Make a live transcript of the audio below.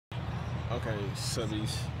Okay,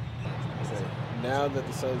 subbies. Okay, now that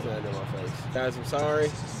the sun's not in my face. Guys, I'm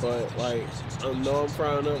sorry, but like, I know I'm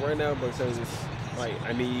frying up right now because it's like,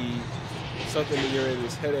 I need something to get rid of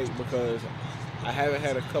this headache because I haven't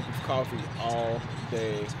had a cup of coffee all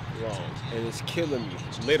day long. And it's killing me,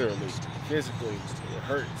 literally, physically. It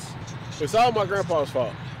hurts. It's all my grandpa's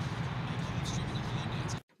fault.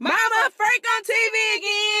 Mama, Frank on TV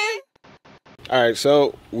again! Alright,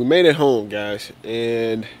 so we made it home, guys,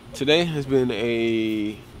 and today has been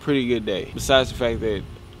a pretty good day. Besides the fact that,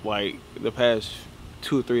 like, the past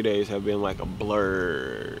 2 or 3 days have been like a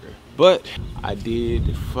blur. But I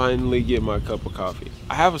did finally get my cup of coffee.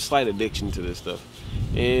 I have a slight addiction to this stuff,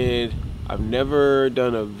 and I've never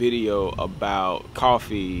done a video about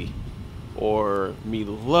coffee or me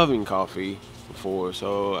loving coffee before,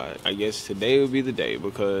 so I guess today would be the day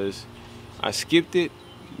because I skipped it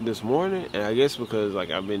this morning, and I guess because like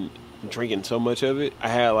I've been drinking so much of it, I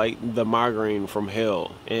had like the migraine from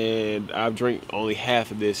hell, and I've drank only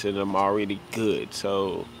half of this and I'm already good.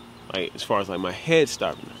 So like as far as like my head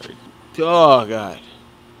starting to hurt. Oh god.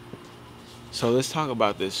 So let's talk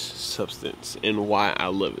about this substance and why I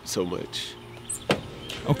love it so much.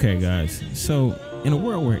 Okay guys, so in a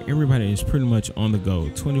world where everybody is pretty much on the go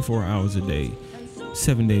 24 hours a day,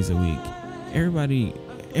 7 days a week, everybody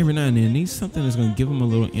every now and then needs something that's going to give them a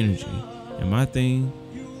little energy. And my thing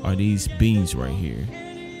are these beans right here.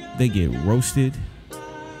 They get roasted,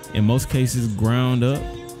 in most cases ground up,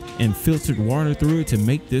 and filtered water through it to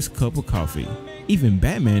make this cup of coffee. Even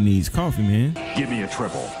Batman needs coffee, man. Give me a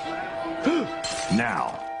triple.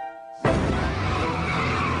 Now.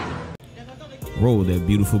 Roll that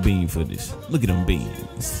beautiful bean footage. Look at them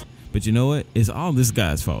beans. But you know what? It's all this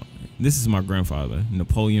guy's fault. This is my grandfather,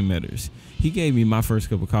 Napoleon Metters. He gave me my first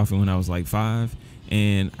cup of coffee when I was like 5,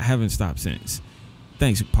 and I haven't stopped since.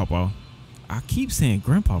 Thanks, Papa. I keep saying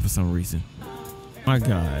grandpa for some reason. My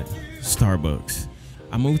God, Starbucks.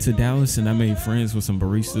 I moved to Dallas and I made friends with some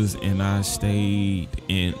baristas, and I stayed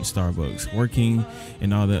in Starbucks working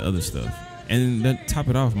and all that other stuff. And to top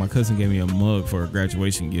it off, my cousin gave me a mug for a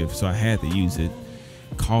graduation gift, so I had to use it.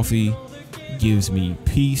 Coffee gives me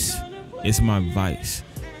peace. It's my vice.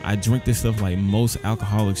 I drink this stuff like most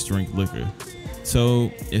alcoholics drink liquor.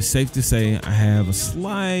 So it's safe to say I have a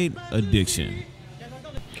slight addiction.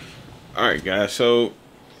 All right, guys, so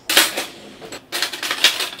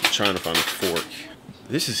I'm trying to find a fork.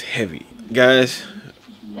 This is heavy. Guys,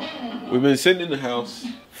 we've been sitting in the house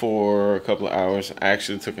for a couple of hours. I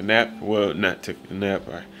actually took a nap. Well, not took a nap.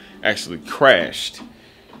 I actually crashed.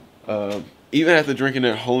 Even after drinking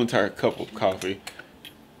that whole entire cup of coffee,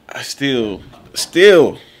 I still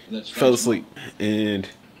fell asleep. And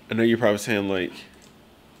I know you're probably saying, like,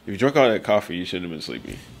 if you drunk all that coffee, you shouldn't have been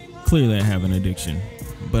sleeping. Clearly I have an addiction,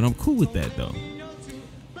 but I'm cool with that though.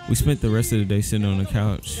 We spent the rest of the day sitting on the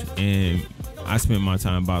couch, and I spent my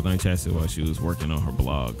time bothering Chasity while she was working on her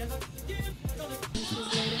blog.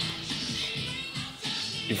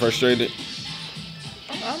 You frustrated?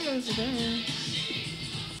 I'm almost done.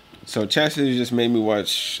 So Chasity just made me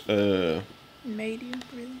watch Made you,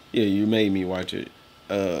 really? yeah, you made me watch it.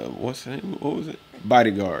 What's the name? What was it?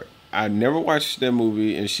 Bodyguard. I never watched that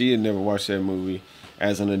movie, and she had never watched that movie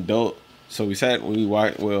as an adult. So we sat and we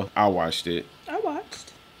watched. Well, I watched it. I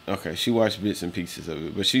watched. Okay, she watched bits and pieces of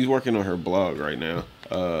it, but she's working on her blog right now.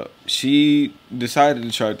 She decided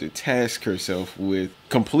to try to task herself with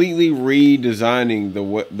completely redesigning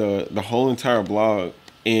the whole entire blog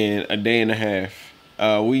in a day and a half.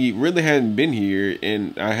 We really hadn't been here,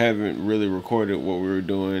 and I haven't really recorded what we were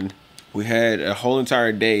doing. We had a whole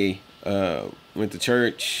entire day. Went to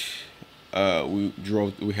church.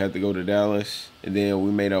 We had to go to Dallas, and then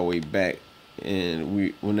we made our way back.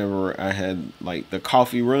 And whenever I had like the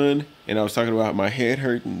coffee run, and I was talking about my head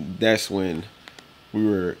hurting, that's when we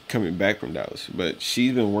were coming back from Dallas. But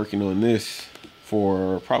she's been working on this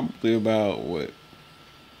for probably about what,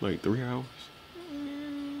 like 3 hours?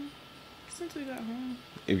 Since we got home.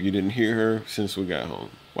 If you didn't hear her, since we got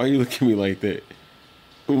home. Why you look at me like that?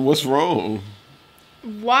 What's wrong?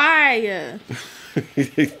 Why?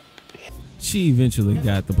 She eventually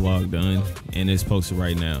got the blog done, and it's posted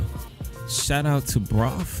right now. Shout out to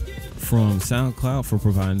Broth from SoundCloud for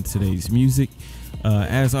providing today's music.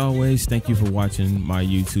 As always, thank you for watching my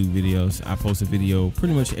YouTube videos. I post a video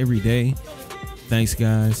pretty much every day. Thanks,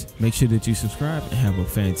 guys. Make sure that you subscribe and have a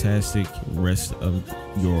fantastic rest of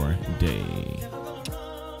your day.